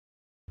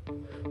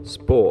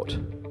Sport.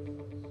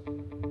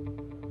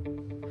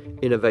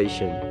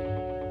 Innovation.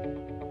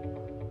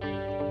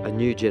 A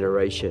new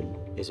generation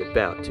is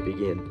about to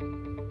begin.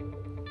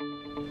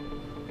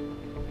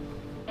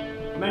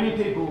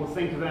 Many people will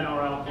think of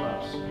NRL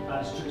clubs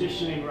as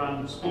traditionally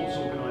run sports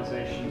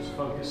organisations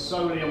focused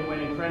solely on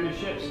winning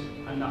premierships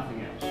and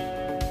nothing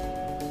else.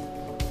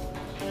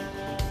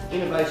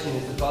 Innovation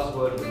is the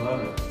buzzword of the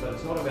moment, but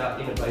it's not about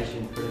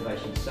innovation for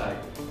innovation's sake.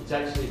 It's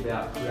actually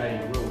about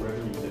creating real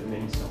revenue that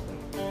means something.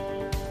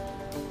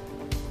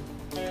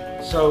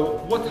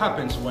 So what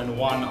happens when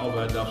one of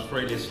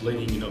Australia's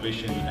leading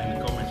innovation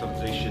and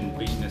commercialization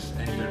business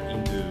enter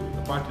into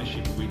a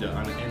partnership with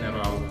an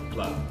NRL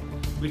club,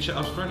 which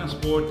Australian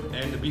sport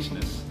and the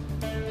business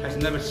has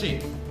never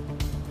seen,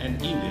 and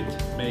indeed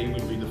may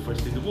will be the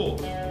first in the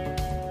world?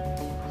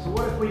 So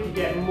what if we could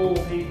get more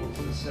people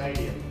to the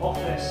stadium, off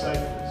their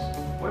sofas?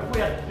 What if we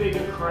had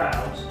bigger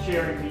crowds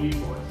cheering for you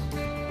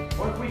boys?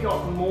 What if we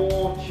got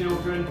more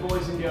children,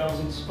 boys and girls,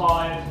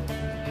 inspired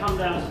to come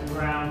down to the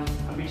ground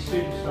and be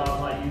superstars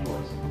like you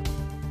boys?